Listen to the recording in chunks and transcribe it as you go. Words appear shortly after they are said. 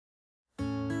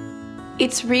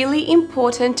It's really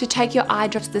important to take your eye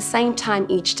drops at the same time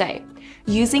each day.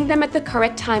 Using them at the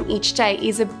correct time each day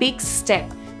is a big step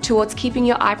towards keeping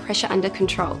your eye pressure under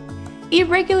control.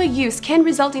 Irregular use can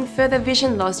result in further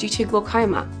vision loss due to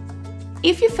glaucoma.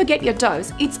 If you forget your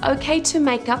dose, it's okay to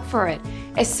make up for it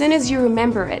as soon as you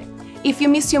remember it. If you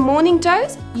miss your morning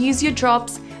dose, use your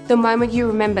drops the moment you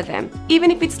remember them,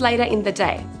 even if it's later in the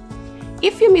day.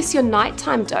 If you miss your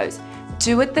nighttime dose,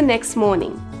 do it the next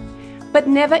morning. But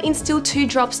never instill 2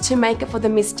 drops to make up for the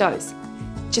missed dose.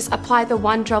 Just apply the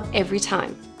 1 drop every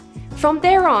time. From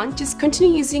there on, just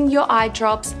continue using your eye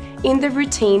drops in the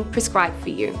routine prescribed for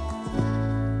you.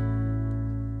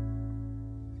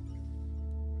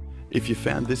 If you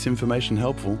found this information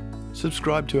helpful,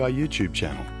 subscribe to our YouTube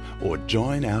channel or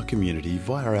join our community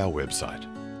via our website.